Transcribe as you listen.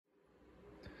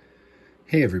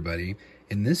Hey everybody,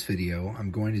 in this video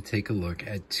I'm going to take a look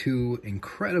at two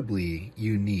incredibly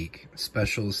unique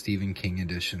special Stephen King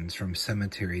editions from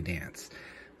Cemetery Dance.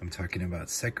 I'm talking about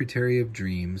Secretary of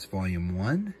Dreams Volume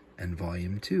 1 and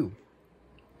Volume 2.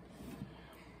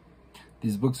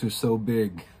 These books are so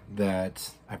big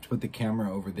that I have to put the camera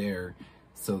over there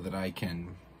so that I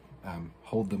can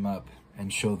hold them up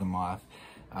and show them off.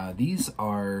 These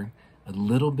are a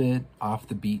little bit off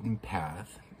the beaten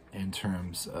path in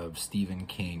terms of Stephen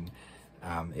King.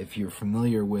 If you're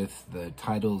familiar with the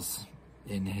titles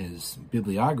in his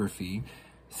bibliography,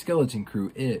 Skeleton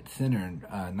Crew, It, Thinner,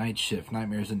 Night Shift,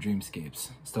 Nightmares and Dreamscapes,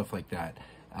 stuff like that.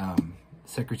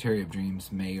 Secretary of Dreams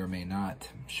may or may not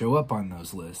show up on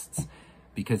those lists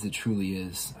because it truly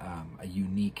is a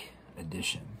unique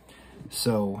edition.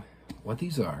 So what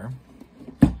these are,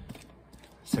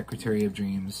 Secretary of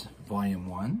Dreams Volume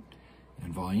 1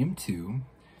 and Volume 2,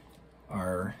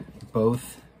 are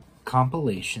both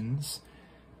compilations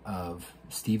of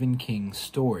Stephen King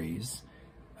stories,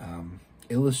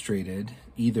 illustrated,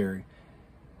 either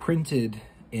printed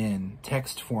in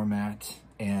text format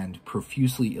and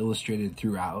profusely illustrated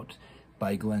throughout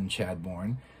by Glenn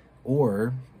Chadbourne,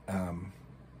 or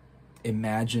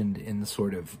imagined in the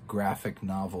sort of graphic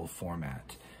novel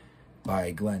format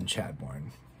by Glenn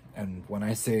Chadbourne. And when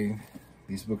I say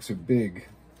these books are big,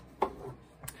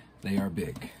 they are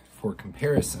big. For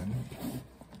comparison,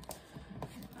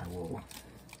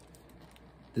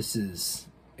 this is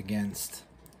against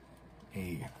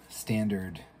a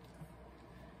standard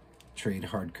trade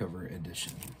hardcover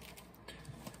edition.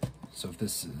 So if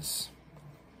this is,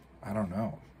 I don't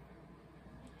know,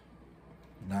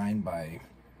 9 by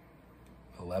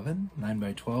 11, 9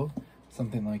 by 12,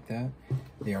 something like that.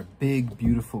 They are big,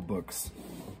 beautiful books,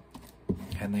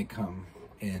 and they come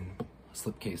in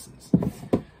slipcases.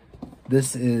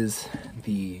 These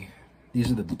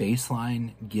are the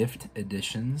baseline gift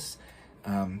editions.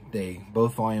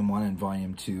 Both Volume 1 and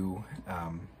Volume 2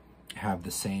 have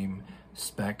the same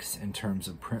specs in terms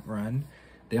of print run.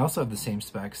 They also have the same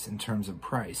specs in terms of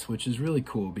price, which is really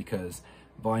cool because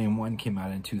Volume 1 came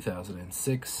out in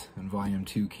 2006 and Volume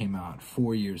 2 came out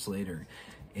 4 years later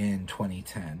in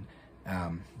 2010.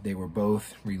 They were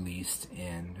both released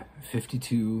in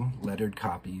 52 lettered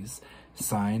copies,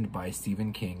 signed by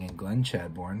Stephen King and Glenn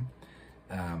Chadbourne,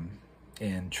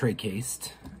 and tray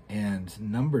cased, and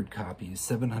numbered copies,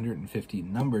 750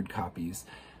 numbered copies,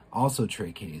 also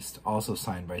tray cased, also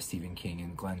signed by Stephen King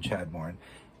and Glenn Chadbourne.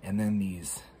 And then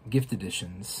these gift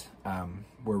editions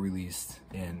were released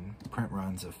in print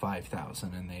runs of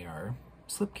 5,000, and they are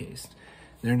slipcased.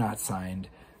 They're not signed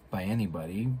by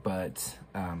anybody, but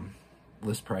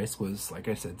list price was, like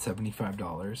I said,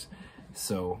 $75.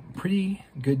 So pretty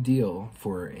good deal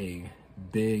for a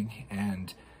big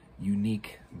and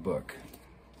unique book.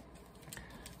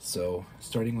 So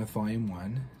starting with Volume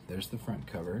 1, there's the front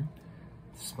cover,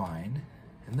 the spine,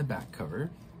 and the back cover.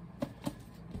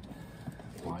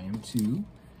 Volume 2,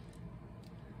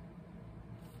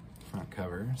 front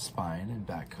cover, spine, and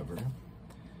back cover.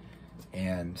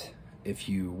 And if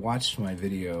you watched my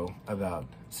video about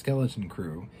Skeleton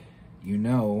Crew, you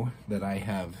know that I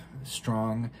have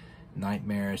strong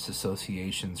nightmarish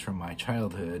associations from my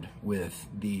childhood with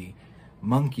the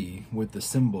monkey with the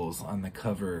symbols on the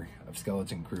cover of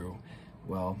Skeleton Crew.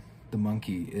 Well, the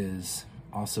monkey is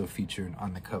also featured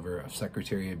on the cover of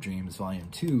Secretary of Dreams Volume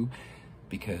 2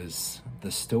 because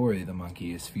the story, the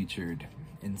monkey, is featured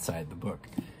inside the book.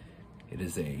 It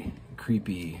is a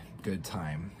creepy good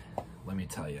time, let me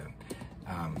tell you.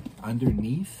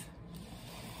 Underneath,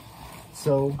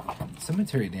 so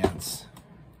Cemetery Dance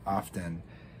often,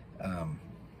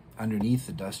 underneath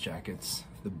the dust jackets,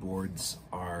 the boards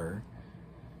are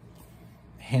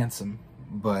handsome,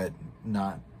 but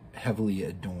not heavily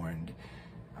adorned.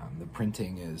 The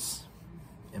printing is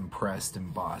impressed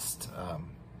into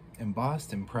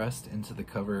the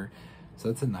cover, so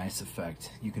that's a nice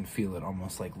effect. You can feel it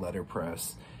almost like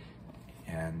letterpress.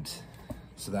 And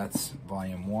so that's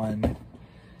Volume 1,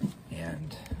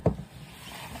 and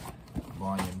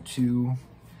Volume 2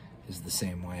 is the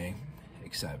same way,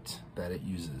 except that it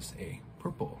uses a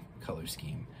purple color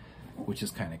scheme, which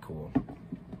is kind of cool.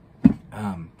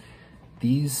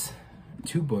 These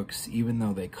two books, even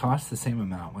though they cost the same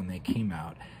amount when they came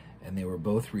out, and they were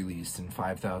both released in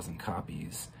 5,000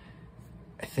 copies,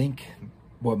 I think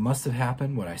what must have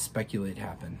happened, what I speculate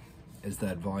happened, is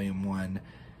that Volume 1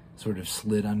 sort of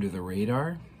slid under the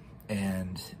radar,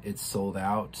 and it sold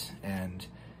out, and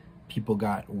people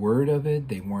got word of it.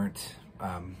 They weren't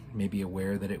maybe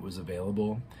aware that it was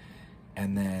available.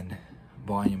 And then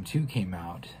Volume 2 came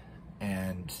out,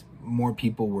 and more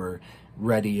people were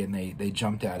ready and they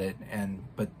jumped at it,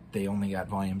 but they only got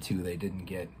volume 2. They didn't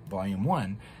get volume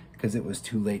 1 because it was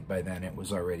too late by then. It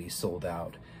was already sold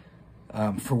out.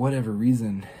 For whatever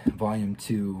reason, volume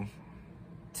 2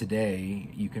 today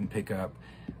you can pick up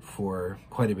for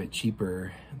quite a bit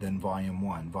cheaper than volume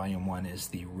 1. Volume 1 is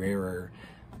the rarer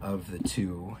of the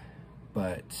two,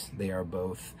 but they are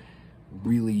both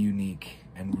really unique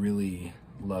and really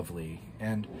lovely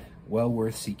and well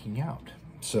worth seeking out.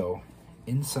 So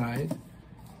inside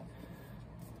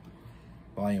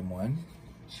volume 1,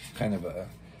 kind of a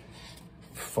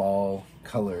fall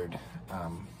colored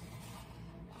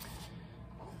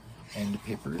end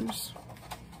papers.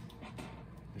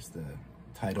 There's the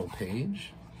title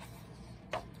page.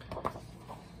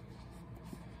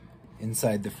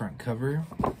 Inside the front cover,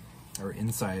 or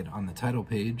inside on the title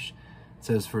page, it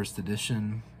says first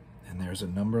edition, and there's a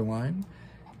number line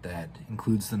that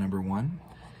includes the number 1.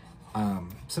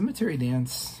 Cemetery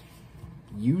Dance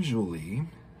usually,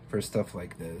 for stuff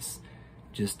like this,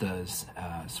 just does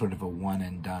sort of a one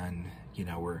and done, you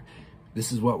know,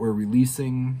 this is what we're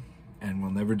releasing and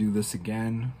we'll never do this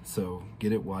again, so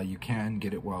get it while you can,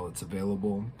 get it while it's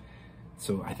available.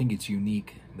 So I think it's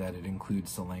unique that it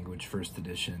includes the language first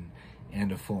edition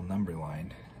and a full number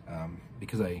line,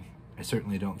 because I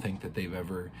certainly don't think that they've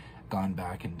ever gone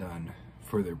back and done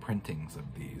further printings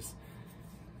of these,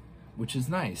 which is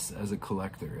nice as a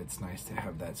collector. It's nice to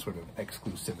have that sort of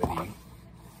exclusivity.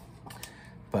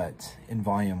 But in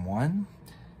volume 1,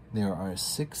 there are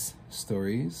 6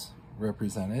 stories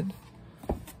represented,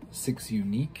 6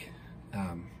 unique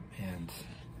and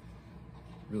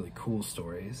really cool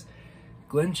stories.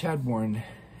 Glenn Chadbourne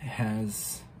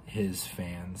has his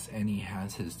fans and he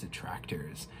has his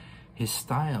detractors. His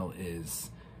style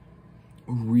is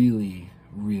really,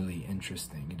 really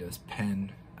interesting. He does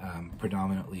pen,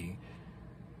 predominantly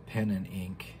pen and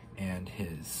ink, and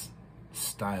his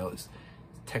style is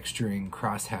texturing,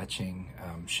 cross-hatching,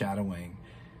 shadowing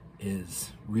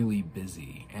is really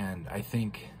busy and I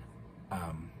think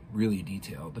really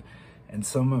detailed. And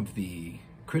some of the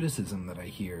criticism that I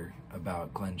hear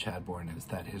about Glenn Chadbourne is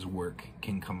that his work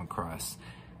can come across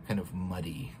kind of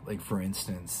muddy. Like, for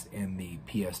instance, in the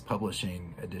PS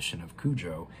Publishing edition of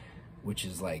Cujo, which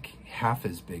is like half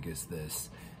as big as this,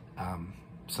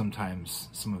 sometimes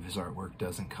some of his artwork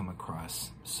doesn't come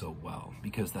across so well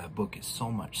because that book is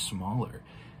so much smaller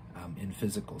in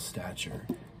physical stature.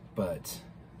 But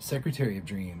Secretary of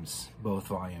Dreams, both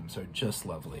volumes, are just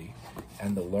lovely,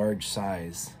 and the large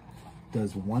size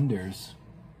does wonders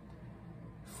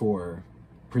for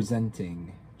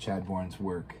presenting Chadbourne's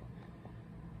work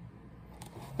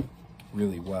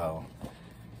really well.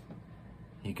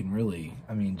 You can really,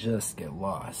 I mean, just get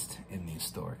lost in these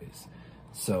stories.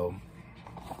 So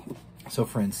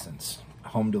for instance,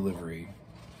 home delivery,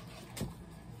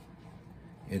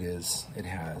 it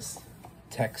has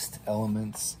text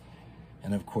elements,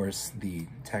 and of course the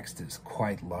text is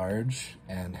quite large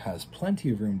and has plenty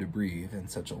of room to breathe in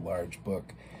such a large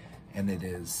book, and it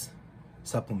is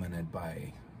supplemented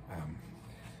by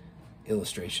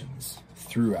illustrations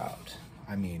throughout.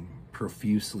 I mean,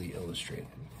 profusely illustrated.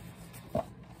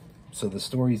 So the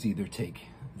stories either take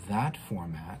that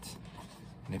format,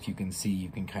 and if you can see, you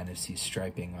can kind of see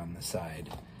striping on the side,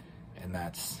 and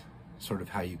that's sort of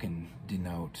how you can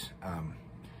denote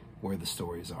where the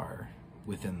stories are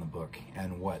within the book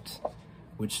and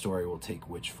which story will take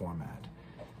which format.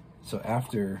 So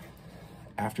after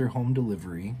home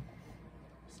delivery,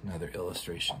 it's another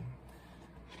illustration.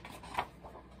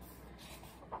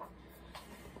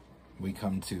 We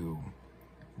come to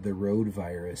the road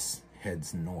virus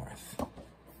heads north.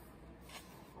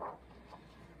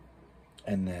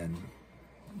 And then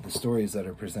the stories that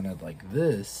are presented like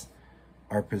this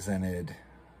are presented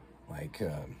like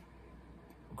a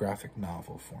graphic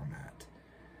novel format.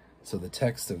 So the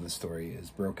text of the story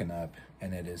is broken up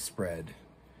and it is spread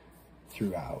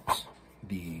throughout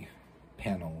the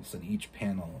panels, and each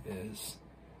panel is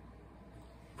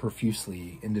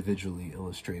profusely individually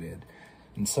illustrated.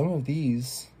 And some of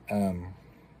these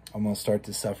almost start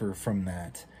to suffer from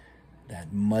that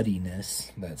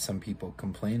muddiness that some people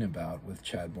complain about with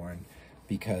Chadbourne,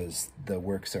 because the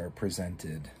works are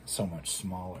presented so much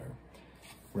smaller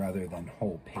rather than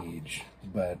whole page.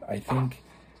 But I think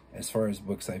as far as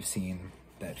books I've seen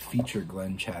that feature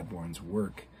Glenn Chadbourne's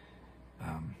work,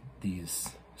 these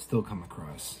still come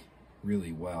across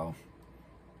really well.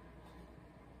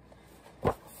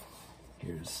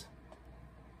 Here's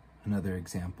another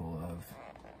example of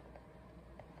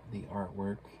the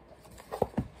artwork.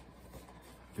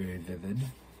 Very vivid.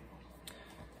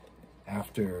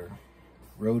 After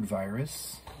Road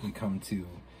Virus, we come to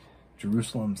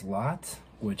Jerusalem's Lot,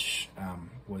 which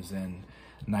was in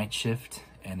Night Shift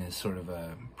and is sort of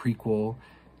a prequel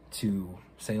to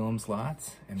Salem's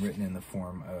Lot and written in the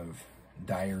form of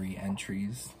diary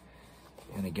entries.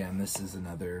 And again, this is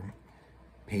another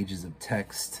pages of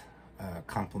text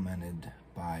complemented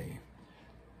by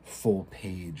full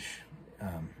page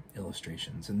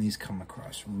illustrations, and these come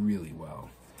across really well.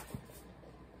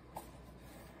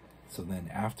 So then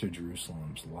after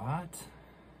Jerusalem's Lot,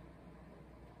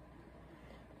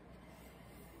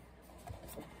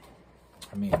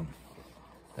 I mean,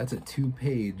 that's a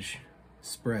 2-page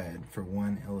spread for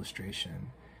one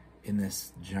illustration in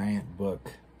this giant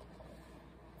book.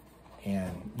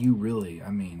 And you really, I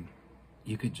mean,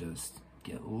 you could just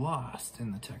get lost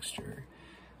in the texture.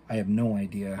 I have no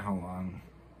idea how long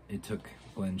it took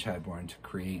Glenn Chadbourne to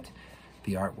create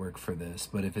the artwork for this,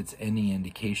 but if it's any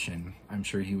indication, I'm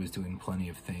sure he was doing plenty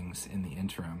of things in the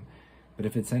interim. But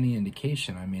if it's any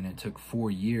indication, I mean, it took 4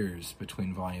 years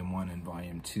between Volume 1 and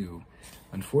Volume 2.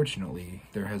 Unfortunately,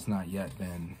 there has not yet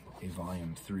been a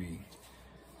Volume 3.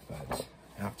 But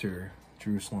after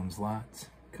Jerusalem's Lot,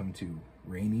 come to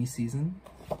Rainy Season,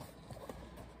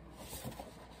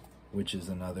 which is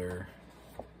another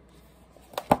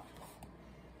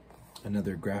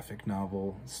graphic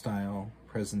novel style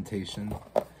presentation.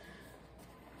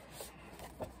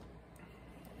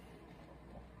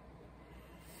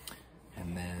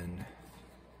 And then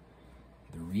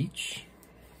The Reach.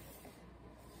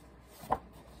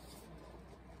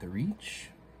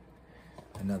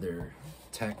 Another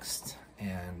text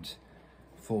and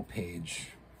full page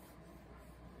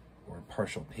or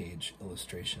partial page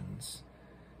illustrations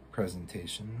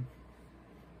presentation.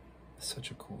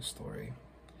 Such a cool story.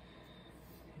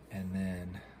 And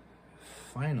then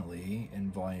finally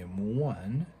in Volume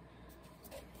 1,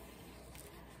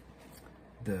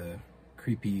 the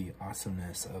creepy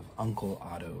awesomeness of Uncle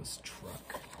Otto's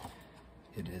Truck.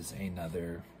 It is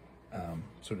another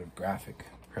sort of graphic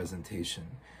presentation.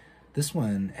 This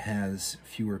one has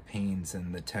fewer panes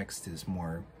and the text is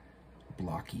more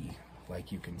blocky,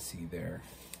 like you can see there.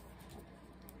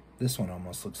 This one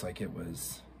almost looks like it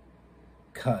was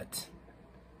cut.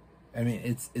 I mean,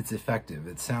 it's effective.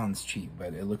 It sounds cheap,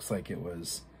 but it looks like it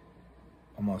was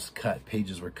almost cut.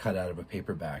 Pages were cut out of a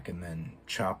paperback and then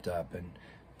chopped up and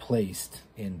placed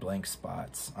in blank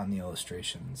spots on the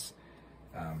illustrations.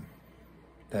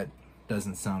 That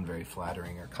doesn't sound very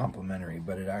flattering or complimentary,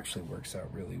 but it actually works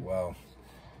out really well.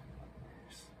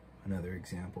 Here's another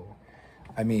example.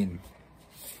 I mean,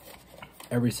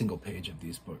 every single page of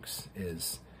these books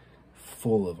is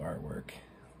full of artwork,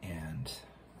 and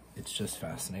it's just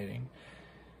fascinating.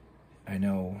 I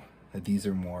know that these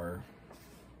are more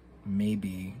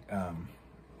maybe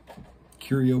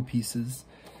curio pieces,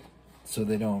 so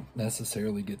they don't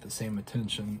necessarily get the same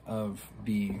attention of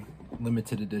the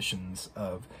limited editions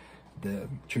of the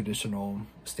traditional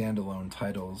standalone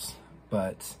titles,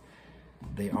 but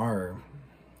they are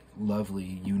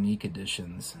lovely, unique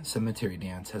editions. Cemetery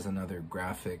Dance has another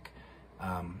graphic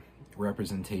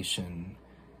representation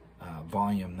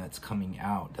volume that's coming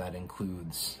out that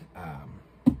includes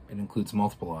it includes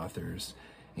multiple authors,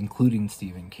 including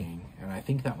Stephen King, and I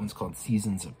think that one's called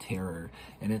Seasons of Terror,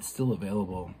 and it's still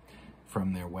available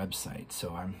from their website.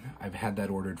 So I've had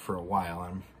that ordered for a while.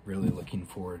 I'm really looking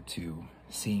forward to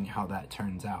seeing how that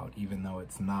turns out, even though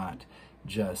it's not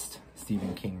just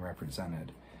Stephen King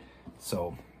represented.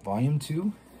 So Volume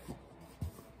 2,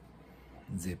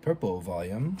 the purple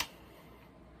volume.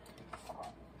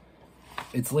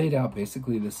 It's laid out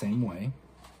basically the same way.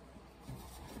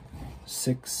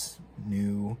 6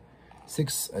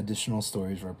 additional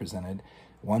stories represented.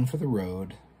 One for the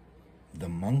Road, The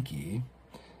Monkey,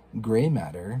 Gray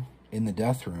Matter, In the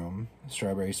Death Room,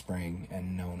 Strawberry Spring,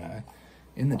 and Nona.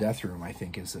 In the Death Room, I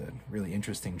think, is a really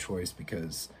interesting choice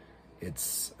because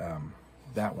it's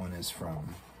that one is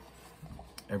from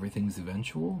Everything's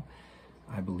Eventual,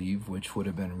 I believe, which would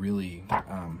have been really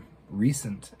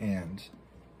recent and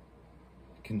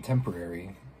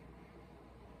contemporary.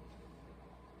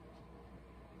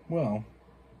 Well,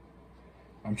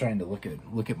 I'm trying to look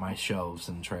at my shelves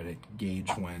and try to gauge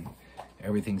when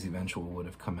Everything's Eventual would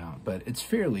have come out, but it's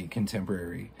fairly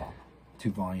contemporary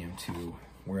to Volume 2,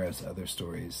 whereas other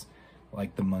stories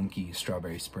like The Monkey,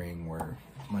 Strawberry Spring were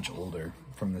much older,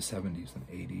 from the 70s and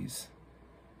 80s.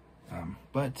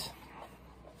 But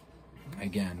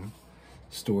again,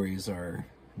 stories are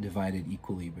divided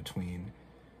equally between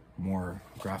more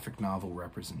graphic novel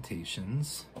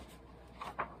representations.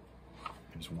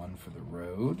 There's one for the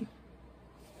Road.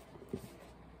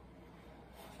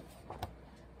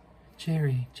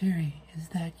 Jerry, is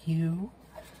that you?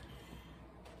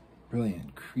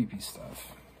 Brilliant, creepy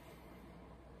stuff.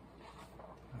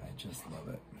 Just love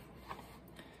it.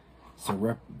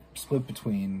 So split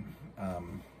between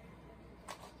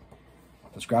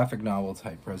those graphic novel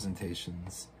type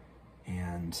presentations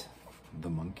and the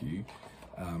monkey,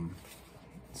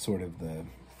 sort of the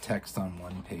text on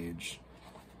one page,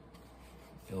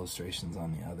 illustrations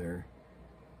on the other.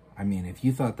 I mean, if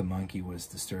you thought the monkey was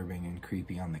disturbing and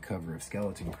creepy on the cover of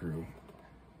Skeleton Crew,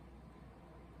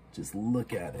 just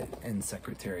look at it in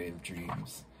Secretary of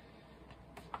Dreams.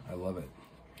 I love it.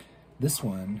 This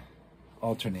one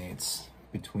alternates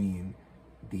between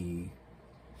the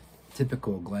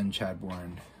typical Glenn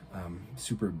Chadbourne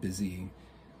super busy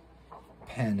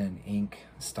pen and ink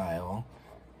style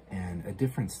and a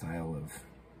different style of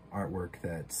artwork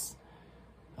that's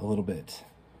a little bit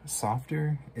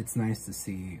softer. It's nice to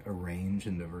see a range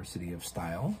and diversity of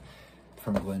style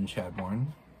from Glenn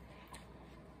Chadbourne.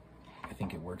 I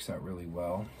think it works out really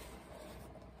well.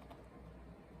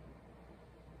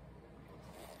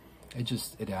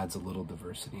 It adds a little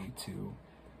diversity to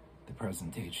the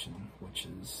presentation, which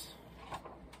is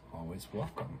always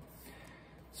welcome.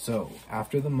 So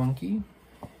after the monkey,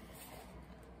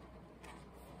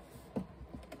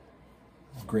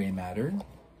 gray matter.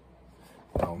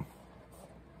 Well,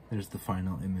 there's the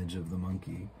final image of the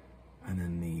monkey, and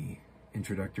then the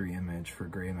introductory image for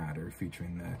gray matter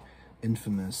featuring the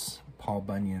infamous Paul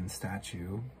Bunyan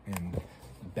statue in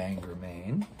Bangor,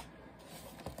 Maine.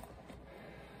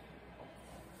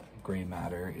 Gray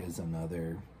matter is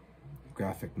another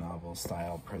graphic novel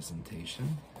style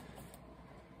presentation.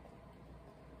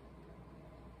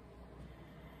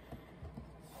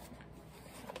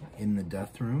 In the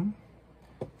Death Room,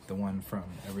 the one from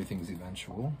Everything's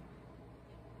Eventual.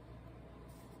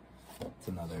 It's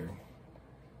another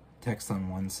text on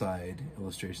one side,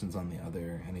 illustrations on the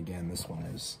other, and again, this one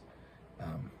is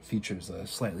features a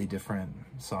slightly different,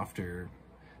 softer,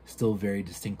 still very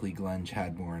distinctly Glenn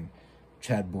Chadbourne,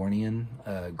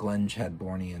 Glenn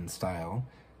Chadbournian style,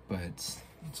 but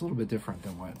it's a little bit different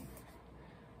than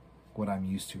what I'm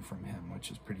used to from him, which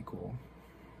is pretty cool.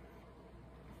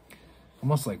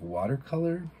 Almost like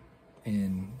watercolor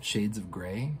in shades of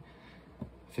gray,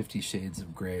 50 Shades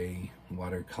of Gray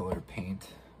watercolor paint,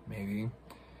 maybe.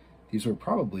 These were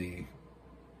probably,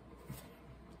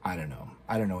 I don't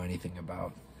know anything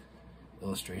about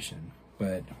illustration,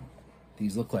 but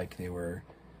these look like they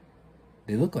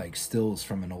look like stills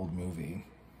from an old movie,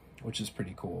 which is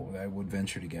pretty cool. I would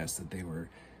venture to guess that they were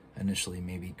initially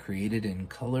maybe created in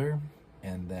color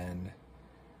and then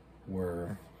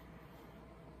were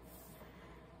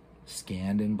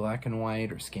scanned in black and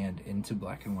white or scanned into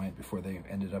black and white before they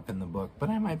ended up in the book, but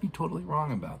I might be totally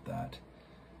wrong about that.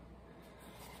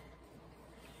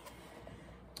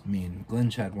 I mean,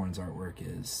 Glenn Chadbourne's artwork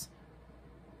is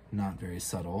not very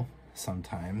subtle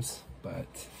sometimes,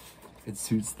 but it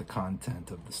suits the content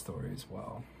of the story as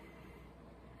well.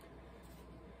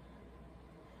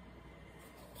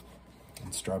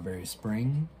 In Strawberry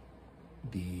Spring,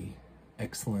 the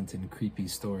excellent and creepy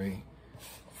story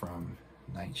from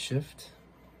Night Shift.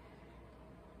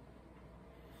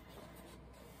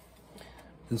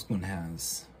 This one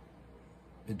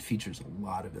it features a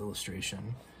lot of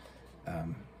illustration.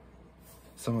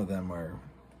 Some of them are,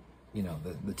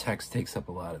 the text takes up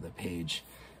a lot of the page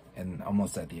and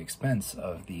almost at the expense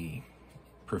of the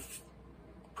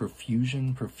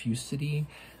profusity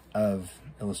of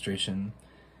illustration,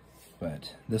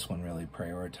 but this one really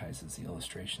prioritizes the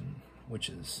illustration, which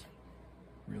is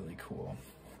really cool.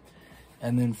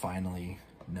 And then finally,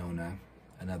 Nona,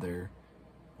 another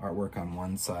artwork on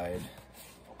one side,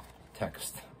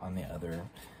 text on the other.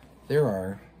 There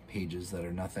are pages that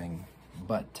are nothing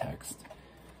but text,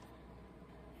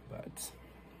 but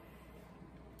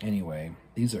anyway,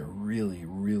 these are really,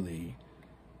 really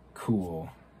cool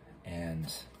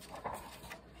and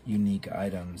unique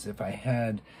items. If I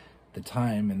had the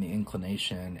time and the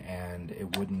inclination and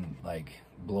it wouldn't like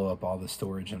blow up all the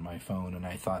storage in my phone, and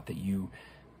I thought that you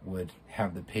would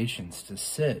have the patience to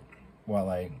sit while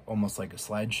I, almost like a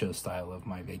slideshow style of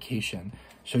my vacation,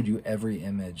 showed you every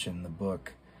image in the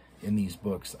book, in these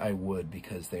books, I would,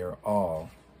 because they are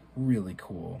all really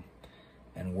cool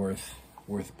and worth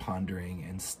pondering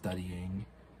and studying.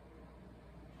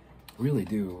 Really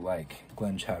do like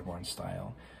Glenn Chadbourne's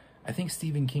style. I think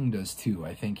Stephen King does too.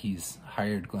 I think he's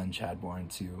hired Glenn Chadbourne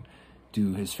to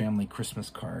do his family Christmas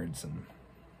cards and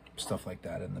stuff like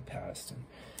that in the past. And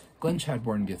Glenn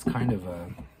Chadbourne gets kind of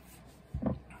a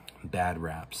bad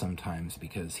rap sometimes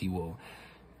because he will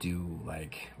do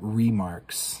like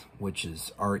Remarques, which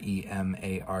is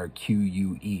Remarque,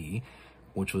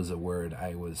 which was a word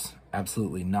I was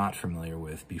absolutely not familiar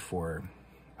with before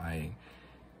I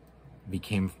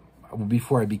became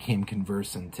before I became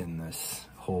conversant in this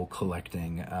whole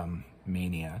collecting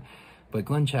mania. But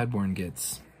Glenn Chadbourne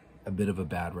gets a bit of a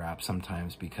bad rap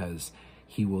sometimes because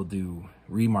he will do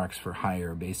remarks for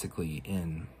hire basically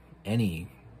in any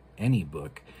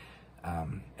book.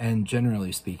 And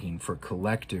generally speaking, for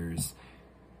collectors,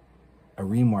 a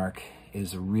remark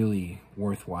is a really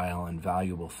worthwhile and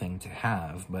valuable thing to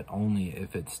have, but only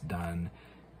if it's done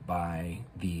by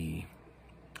the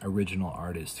original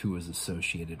artist who was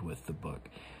associated with the book.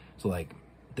 So like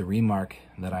the remark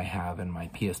that I have in my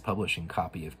PS Publishing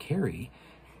copy of Carrie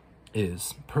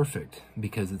is perfect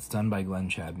because it's done by Glenn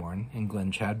Chadbourne, and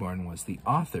Glenn Chadbourne was the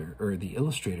author or the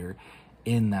illustrator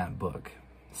in that book.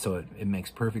 So it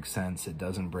makes perfect sense. It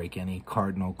doesn't break any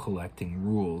cardinal collecting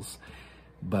rules.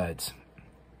 But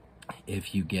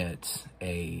if you get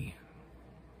a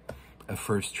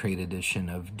first trade edition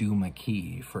of Duma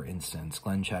Key, for instance,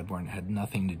 Glenn Chadbourne had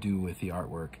nothing to do with the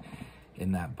artwork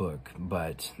in that book,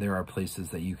 but there are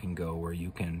places that you can go where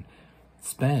you can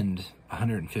spend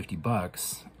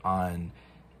 $150 on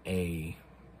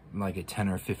like a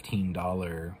 $10 or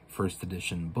 $15 first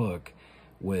edition book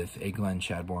with a Glenn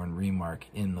Chadbourne remark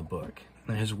in the book.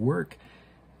 Now, his work,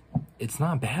 it's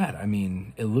not bad. I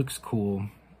mean, it looks cool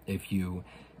if you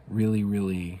really,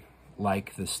 really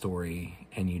like the story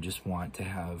and you just want to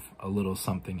have a little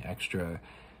something extra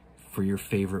for your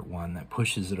favorite one that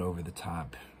pushes it over the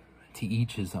top. To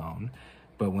each his own.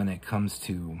 But when it comes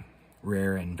to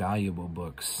rare and valuable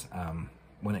books,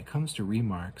 when it comes to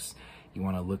remarks, you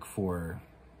want to look for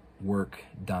work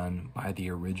done by the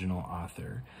original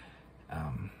author.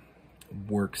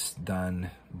 Works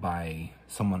done by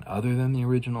someone other than the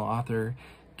original author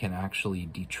can actually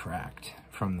detract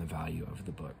from the value of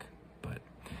the book. But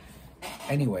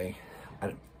anyway,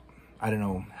 I don't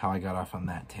know how I got off on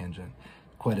that tangent.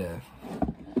 Quite a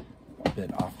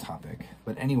bit off topic.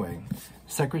 But anyway,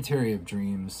 Secretary of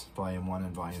Dreams Volume 1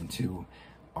 and Volume 2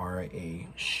 are a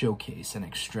showcase, an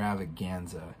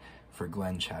extravaganza for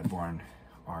Glenn Chadbourne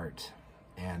art.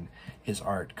 And his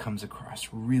art comes across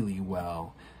really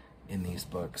well in these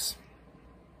books.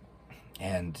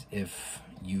 And if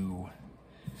you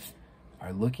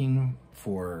are looking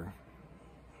for,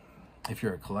 if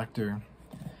you're a collector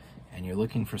and you're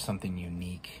looking for something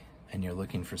unique and you're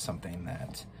looking for something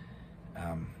that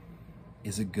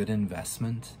is a good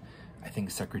investment, I think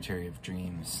Secretary of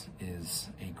Dreams is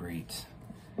a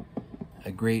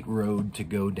great road to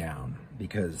go down,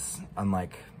 because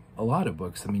unlike a lot of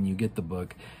books, I mean, you get the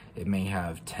book, it may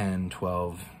have 10,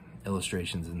 12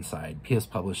 illustrations inside. PS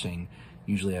Publishing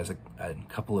usually has a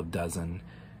couple of dozen,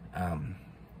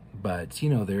 but you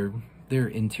know, they're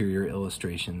interior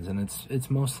illustrations, and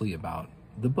it's mostly about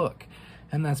the book,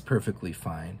 and that's perfectly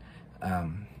fine.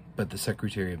 But the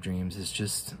Secretary of Dreams is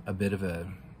just a bit of a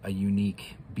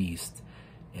unique beast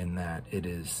in that it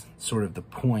is sort of the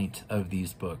point of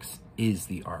these books is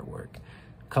the artwork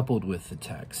coupled with the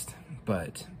text,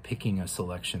 but picking a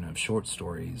selection of short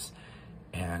stories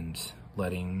and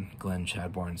letting Glenn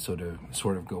Chadbourne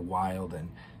sort of go wild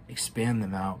and expand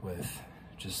them out with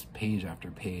just page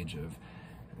after page of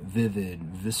vivid,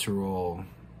 visceral,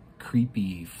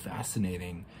 creepy,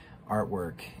 fascinating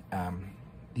artwork.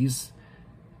 These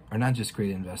are not just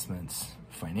great investments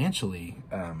financially,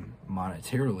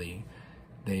 monetarily.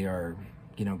 They are,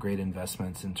 you know, great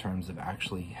investments in terms of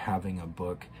actually having a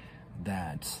book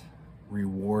that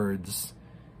rewards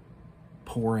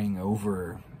poring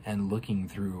over and looking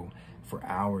through for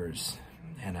hours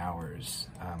and hours.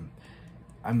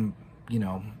 You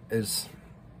know, there's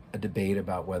a debate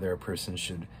about whether a person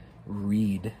should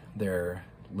read their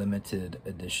limited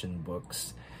edition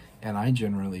books, and I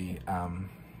generally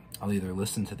I'll either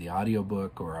listen to the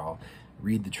audiobook or I'll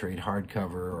read the trade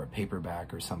hardcover or a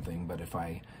paperback or something. But if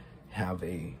I have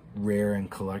a rare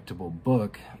and collectible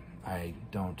book, I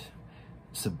don't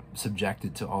subject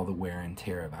it to all the wear and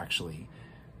tear of actually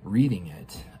reading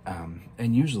it.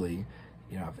 And usually,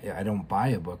 you know, I don't buy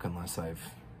a book unless I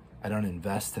don't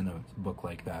invest in a book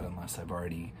like that unless I've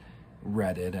already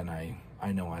read it and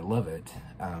I know I love it.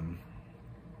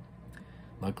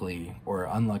 Luckily or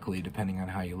unluckily, depending on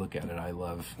how you look at it, I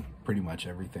love pretty much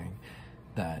everything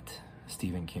that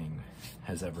Stephen King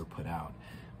has ever put out.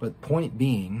 But point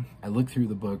being, I look through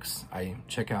the books, I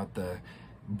check out the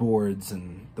boards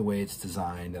and the way it's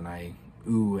designed, and I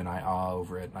ooh and I ah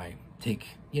over it, and I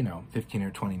take, you know, 15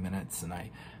 or 20 minutes and I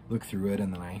look through it,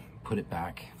 and then I put it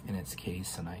back in its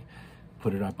case and I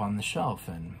put it up on the shelf,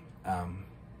 and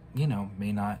you know,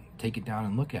 may not take it down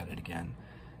and look at it again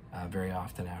very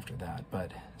often after that.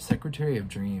 But Secretary of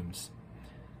Dreams,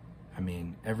 I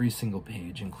mean, every single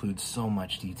page includes so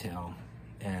much detail,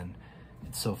 and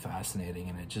it's so fascinating,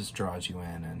 and it just draws you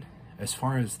in, as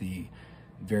far as the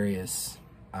various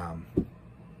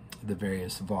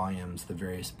volumes, the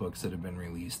various books that have been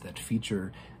released that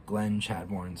feature Glenn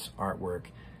Chadbourne's artwork,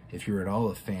 if you're at all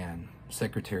a fan,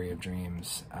 Secretary of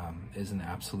Dreams is an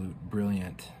absolute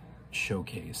brilliant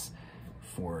showcase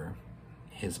for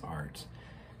his art.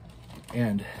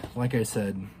 And like I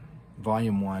said,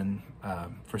 Volume 1,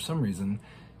 for some reason,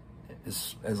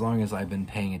 as long as I've been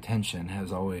paying attention,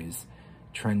 has always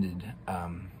trended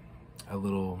a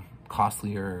little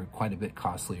costlier, quite a bit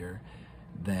costlier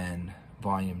than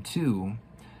Volume 2,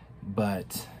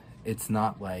 but it's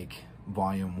not like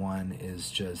Volume 1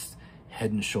 is just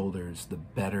head and shoulders the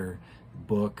better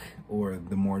book or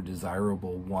the more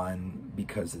desirable one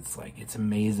because it's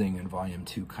amazing and Volume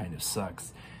 2 kind of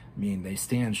sucks. I mean, they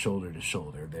stand shoulder to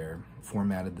shoulder. They're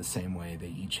formatted the same way. They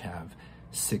each have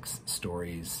 6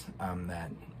 stories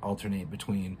that alternate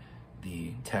between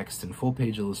the text and full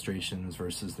page illustrations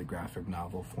versus the graphic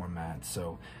novel format.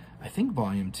 So I think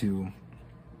Volume 2,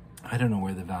 I don't know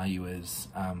where the value is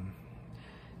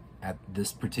at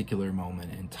this particular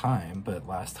moment in time, but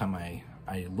last time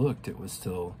I looked, it was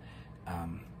still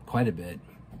quite a bit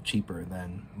cheaper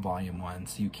than Volume 1,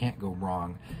 so you can't go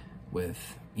wrong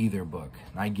with either book.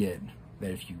 And I get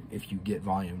that if you get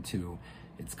Volume 2,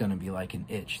 it's going to be like an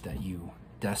itch that you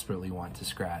desperately want to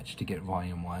scratch to get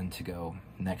Volume 1 to go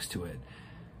next to it.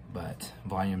 But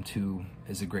Volume 2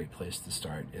 is a great place to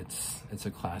start. It's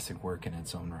a classic work in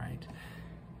its own right.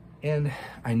 And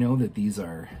I know that these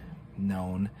are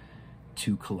known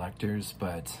to collectors,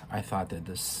 but I thought that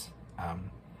this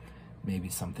may be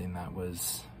something that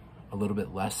was a little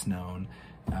bit less known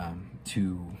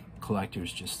to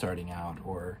collectors just starting out,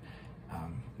 or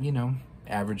you know,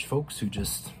 average folks who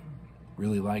just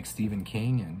really like Stephen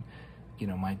King and, you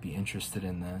know, might be interested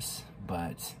in this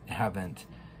but haven't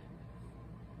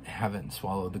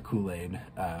swallowed the Kool-Aid,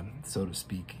 so to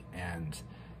speak, and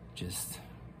just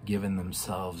given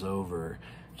themselves over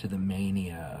to the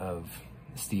mania of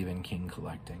Stephen King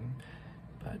collecting.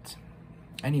 But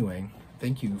anyway,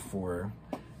 thank you for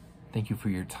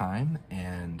your time,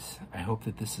 and I hope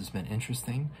that this has been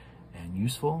interesting and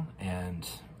useful, and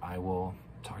I will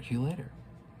talk to you later.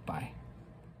 Bye.